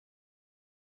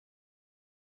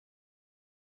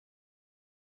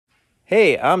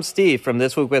Hey, I'm Steve from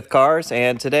This Week with Cars,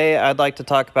 and today I'd like to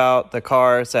talk about the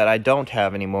cars that I don't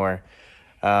have anymore.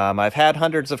 I've had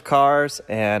hundreds of cars,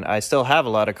 and I still have a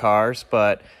lot of cars,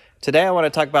 but today I want to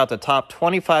talk about the top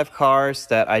 25 cars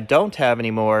that I don't have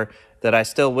anymore that I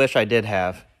still wish I did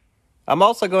have. I'm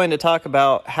also going to talk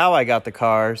about how I got the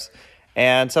cars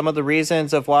and some of the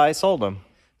reasons of why I sold them.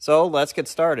 So let's get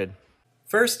started.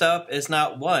 First up is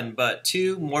not one, but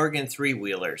two Morgan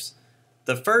three-wheelers.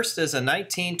 The first is a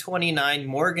 1929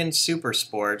 Morgan Super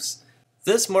Sports.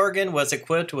 This Morgan was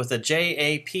equipped with a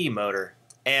JAP motor,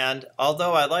 and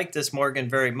although I like this Morgan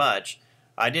very much,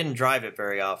 I didn't drive it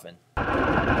very often.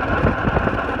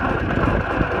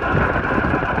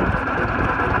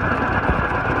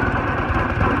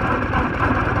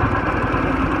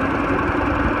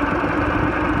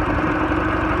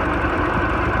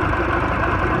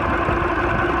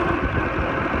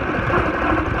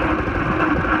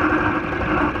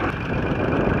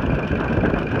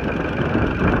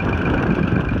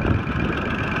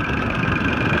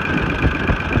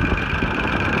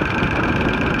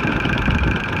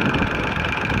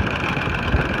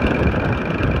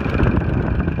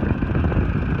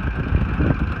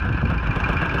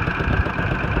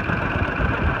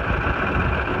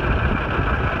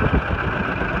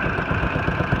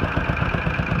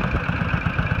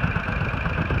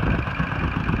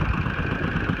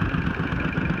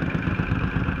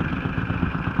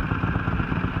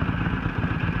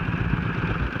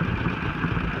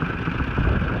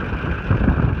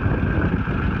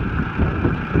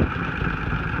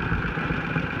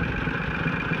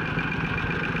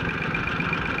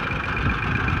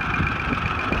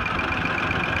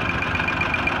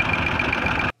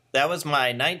 That was my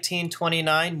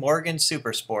 1929 Morgan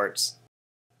Super Sports.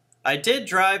 I did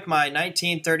drive my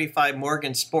 1935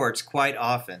 Morgan Sports quite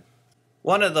often.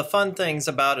 One of the fun things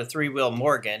about a three-wheel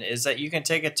Morgan is that you can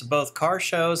take it to both car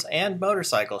shows and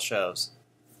motorcycle shows.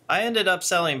 I ended up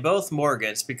selling both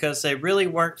Morgans because they really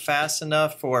weren't fast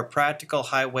enough for practical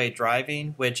highway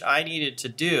driving, which I needed to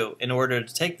do in order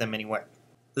to take them anywhere.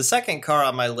 The second car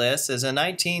on my list is a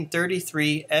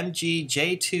 1933 MG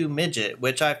J2 Midget,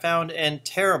 which I found in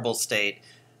terrible state.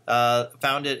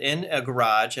 Found it in a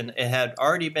garage, and it had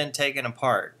already been taken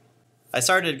apart. I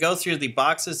started to go through the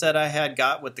boxes that I had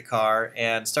got with the car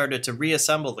and started to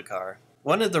reassemble the car.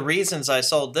 One of the reasons I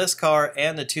sold this car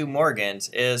and the two Morgans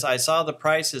is I saw the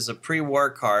prices of pre-war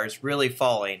cars really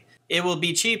falling. It will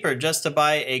be cheaper just to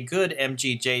buy a good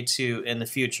MG J2 in the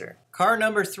future. Car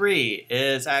number 3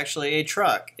 is actually a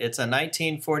truck. It's a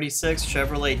 1946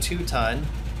 Chevrolet 2-ton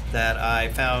that I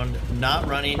found not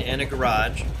running in a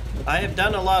garage. I have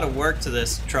done a lot of work to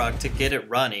this truck to get it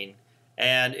running,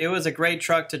 and it was a great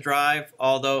truck to drive,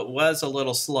 although it was a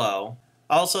little slow.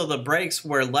 Also, the brakes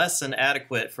were less than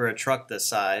adequate for a truck this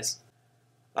size.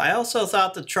 I also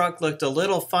thought the truck looked a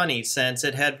little funny since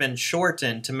it had been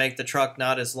shortened to make the truck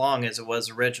not as long as it was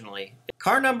originally.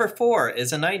 Car number 4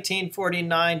 is a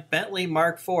 1949 Bentley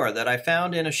Mark IV that I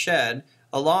found in a shed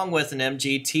along with an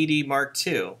MG TD Mark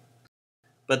II.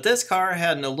 But this car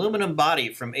had an aluminum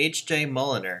body from H.J.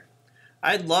 Mulliner.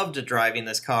 I loved driving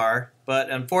this car, but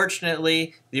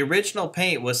unfortunately the original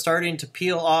paint was starting to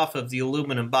peel off of the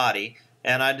aluminum body,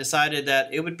 and I decided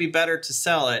that it would be better to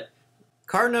sell it.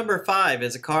 Car number 5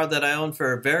 is a car that I owned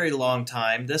for a very long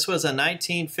time. This was a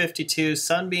 1952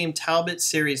 Sunbeam Talbot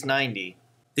Series 90.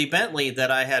 The Bentley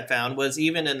that I had found was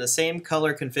even in the same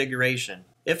color configuration.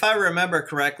 If I remember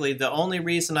correctly, the only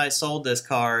reason I sold this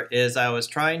car is I was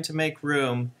trying to make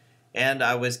room and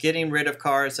I was getting rid of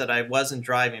cars that I wasn't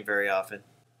driving very often.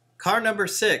 Car number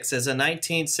 6 is a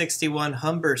 1961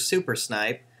 Humber Super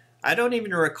Snipe. I don't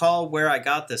even recall where I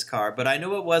got this car, but I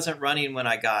knew it wasn't running when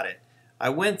I got it. I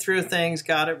went through things,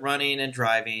 got it running and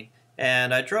driving,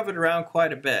 and I drove it around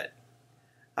quite a bit.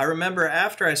 I remember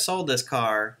after I sold this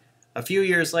car, a few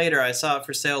years later I saw it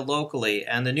for sale locally,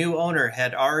 and the new owner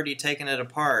had already taken it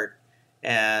apart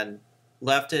and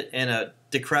left it in a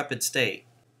decrepit state.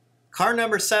 Car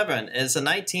number 7 is a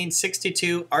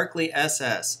 1962 Arkley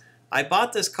SS. I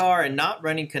bought this car in not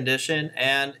running condition,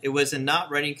 and it was in not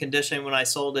running condition when I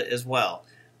sold it as well.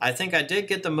 I think I did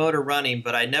get the motor running,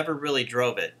 but I never really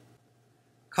drove it.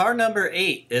 Car number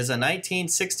 8 is a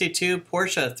 1962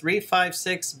 Porsche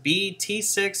 356B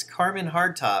T6 Carmen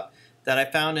hardtop that I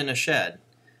found in a shed.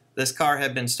 This car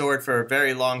had been stored for a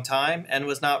very long time and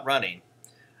was not running.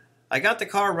 I got the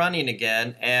car running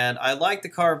again, and I liked the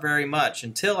car very much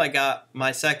until I got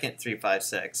my second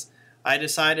 356. I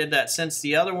decided that since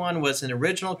the other one was in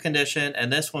original condition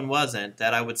and this one wasn't,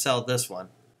 that I would sell this one.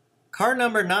 Car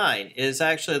number 9 is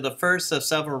actually the first of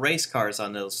several race cars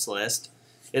on this list.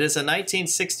 It is a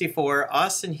 1964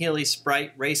 Austin Healey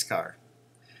Sprite race car.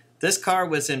 This car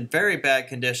was in very bad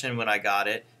condition when I got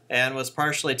it and was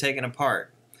partially taken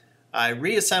apart. I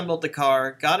reassembled the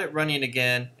car, got it running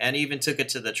again, and even took it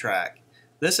to the track.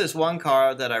 This is one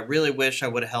car that I really wish I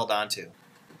would have held on to.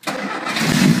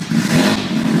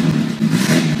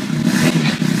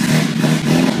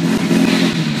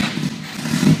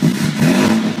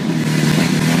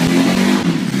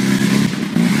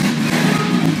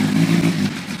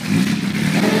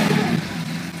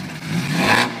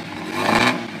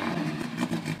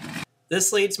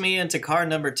 This leads me into car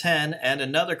number 10 and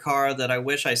another car that I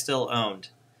wish I still owned.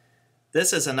 This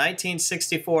is a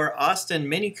 1964 Austin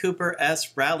Mini Cooper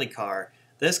S rally car.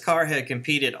 This car had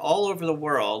competed all over the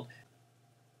world,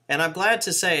 and I'm glad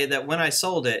to say that when I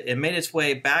sold it, it made its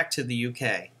way back to the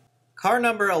UK. Car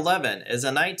number 11 is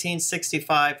a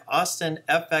 1965 Austin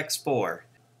FX4.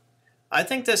 I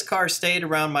think this car stayed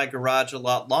around my garage a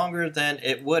lot longer than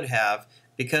it would have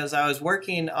because I was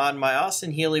working on my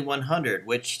Austin Healey 100,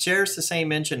 which shares the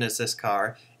same engine as this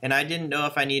car, and I didn't know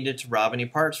if I needed to rob any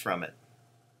parts from it.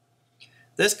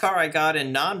 This car I got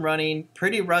in non-running,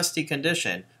 pretty rusty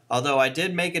condition, although I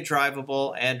did make it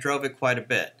drivable and drove it quite a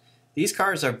bit. These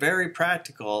cars are very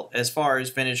practical as far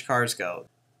as vintage cars go.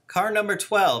 Car number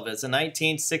 12 is a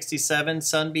 1967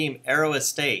 Sunbeam Aero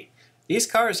Estate. These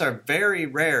cars are very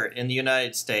rare in the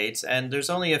United States, and there's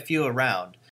only a few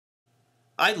around.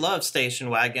 I love station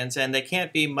wagons, and they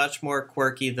can't be much more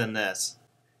quirky than this.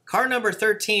 Car number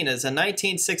 13 is a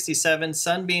 1967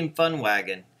 Sunbeam Fun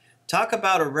Wagon. Talk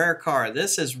about a rare car.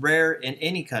 This is rare in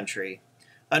any country.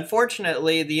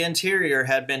 Unfortunately, the interior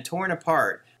had been torn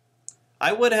apart.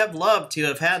 I would have loved to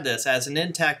have had this as an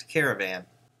intact caravan.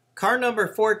 Car number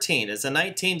 14 is a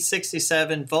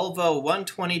 1967 Volvo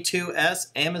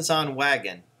 122S Amazon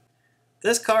Wagon.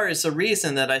 This car is the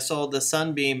reason that I sold the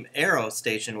Sunbeam Aero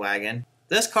station wagon.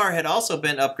 This car had also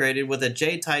been upgraded with a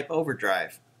J-type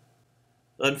overdrive.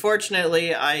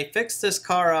 Unfortunately, I fixed this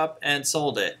car up and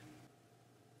sold it.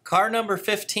 Car number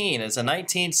 15 is a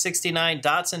 1969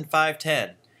 Datsun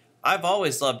 510. I've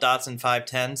always loved Datsun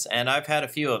 510s, and I've had a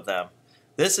few of them.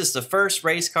 This is the first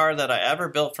race car that I ever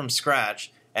built from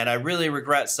scratch, and I really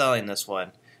regret selling this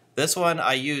one. This one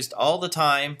I used all the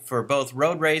time for both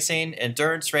road racing,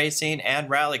 endurance racing, and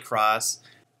rallycross.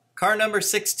 Car number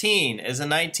 16 is a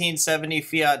 1970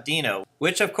 Fiat Dino,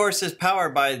 which of course is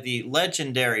powered by the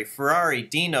legendary Ferrari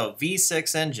Dino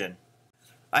V6 engine.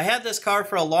 I had this car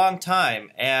for a long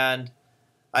time, and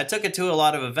I took it to a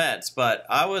lot of events, but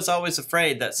I was always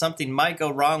afraid that something might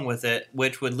go wrong with it,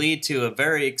 which would lead to a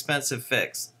very expensive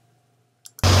fix.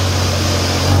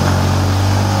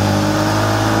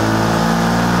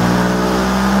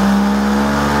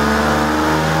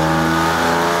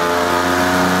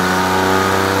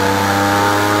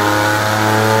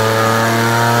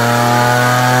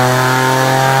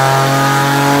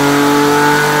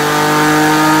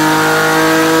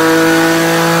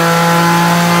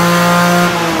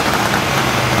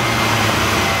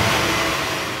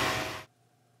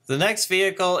 The next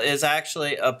vehicle is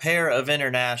actually a pair of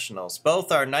Internationals.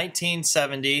 Both are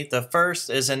 1970. The first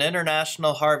is an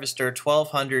International Harvester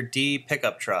 1200D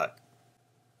pickup truck.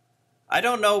 I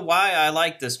don't know why I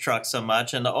like this truck so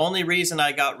much, and the only reason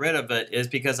I got rid of it is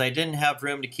because I didn't have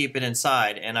room to keep it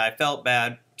inside, and I felt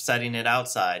bad setting it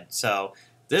outside. So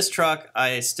this truck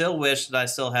I still wish that I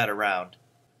still had around.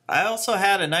 I also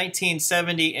had a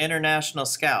 1970 International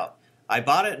Scout. I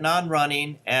bought it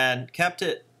non-running and kept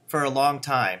it for a long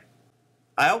time.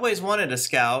 I always wanted a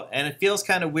Scout, and it feels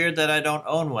kind of weird that I don't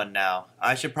own one now.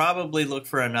 I should probably look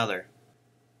for another.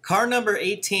 Car number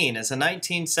 18 is a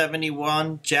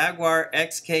 1971 Jaguar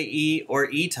XKE or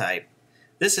E-Type.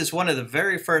 This is one of the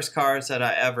very first cars that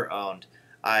I ever owned.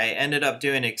 I ended up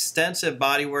doing extensive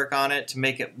bodywork on it to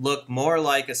make it look more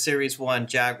like a Series 1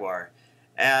 Jaguar.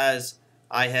 As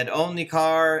I had owned the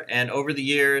car, and over the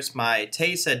years my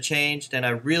taste had changed, and I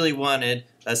really wanted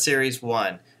a Series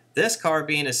 1. This car,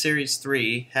 being a Series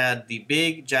 3, had the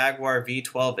big Jaguar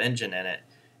V12 engine in it,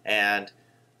 and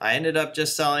I ended up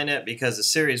just selling it because the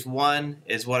Series 1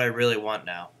 is what I really want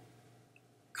now.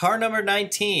 Car number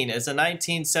 19 is a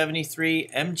 1973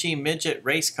 MG Midget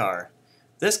race car.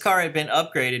 This car had been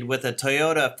upgraded with a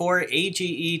Toyota 4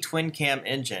 AGE twin-cam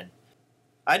engine.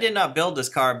 I did not build this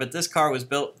car, but this car was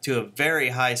built to a very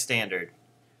high standard.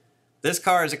 This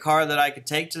car is a car that I could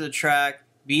take to the track,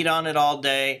 beat on it all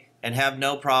day, and have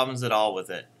no problems at all with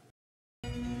it.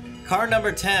 Car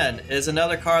number 10 is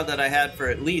another car that I had for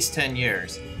at least 10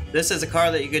 years. This is a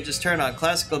car that you could just turn on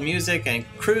classical music and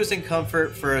cruise in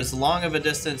comfort for as long of a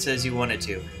distance as you wanted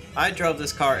to. I drove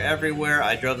this car everywhere.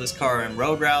 I drove this car in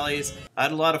road rallies. I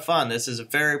had a lot of fun. This is a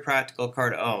very practical car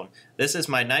to own. This is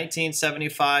my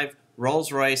 1975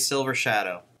 Rolls-Royce Silver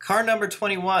Shadow. Car number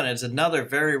 21 is another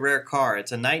very rare car.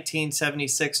 It's a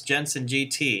 1976 Jensen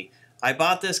GT. I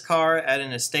bought this car at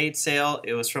an estate sale.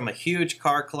 It was from a huge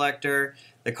car collector.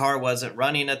 The car wasn't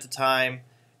running at the time,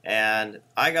 and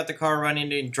I got the car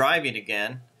running and driving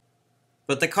again.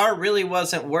 But the car really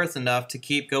wasn't worth enough to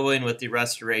keep going with the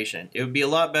restoration. It would be a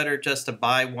lot better just to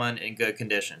buy one in good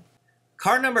condition.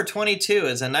 Car number 22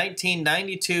 is a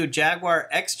 1992 Jaguar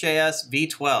XJS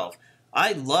V12.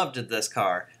 I loved this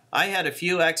car. I had a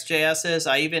few XJS's.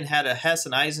 I even had a Hess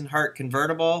and Eisenhart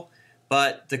convertible,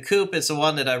 but the coupe is the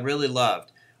one that I really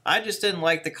loved. I just didn't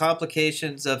like the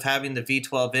complications of having the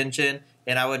V12 engine,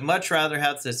 and I would much rather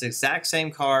have this exact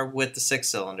same car with the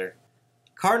 6-cylinder.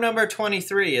 Car number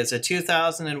 23 is a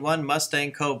 2001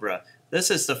 Mustang Cobra. This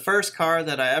is the first car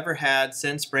that I ever had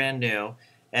since brand new,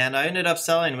 and I ended up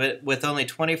selling it with only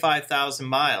 25,000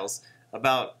 miles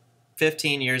about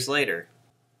 15 years later.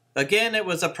 Again, it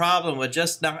was a problem with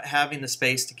just not having the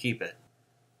space to keep it.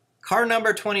 Car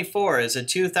number 24 is a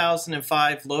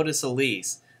 2005 Lotus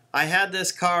Elise. I had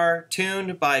this car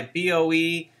tuned by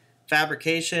BOE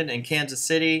Fabrication in Kansas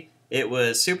City. It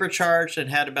was supercharged and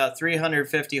had about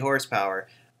 350 horsepower.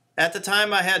 At the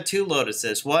time I had two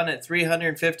Lotuses, one at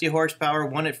 350 horsepower,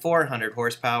 one at 400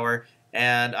 horsepower,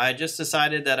 and I just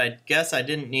decided that I guess I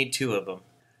didn't need two of them.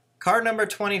 Car number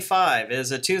 25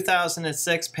 is a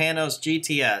 2006 Panos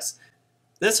GTS.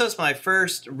 This was my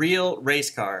first real race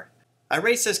car. I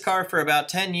raced this car for about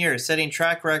 10 years, setting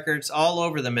track records all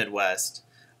over the Midwest.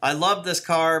 I loved this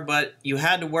car, but you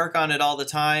had to work on it all the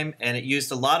time, and it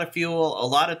used a lot of fuel, a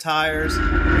lot of tires.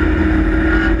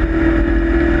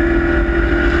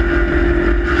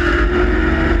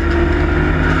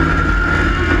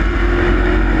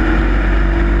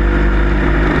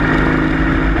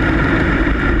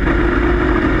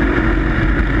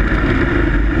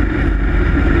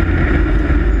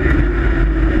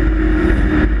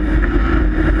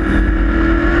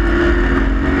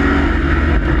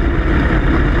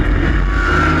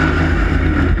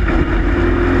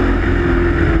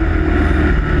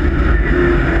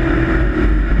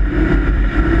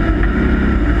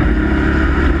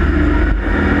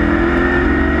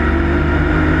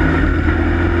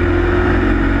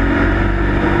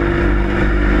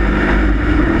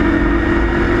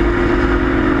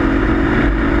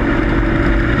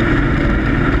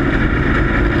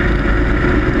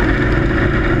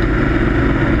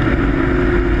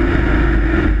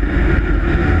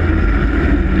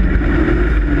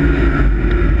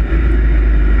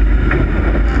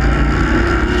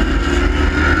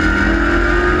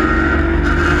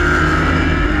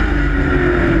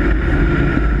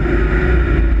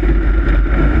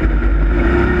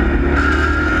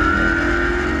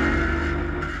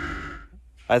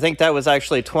 I think that was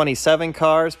actually 27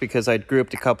 cars because I'd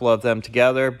grouped a couple of them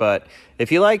together. But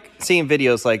if you like seeing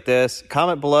videos like this,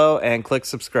 comment below and click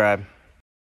subscribe.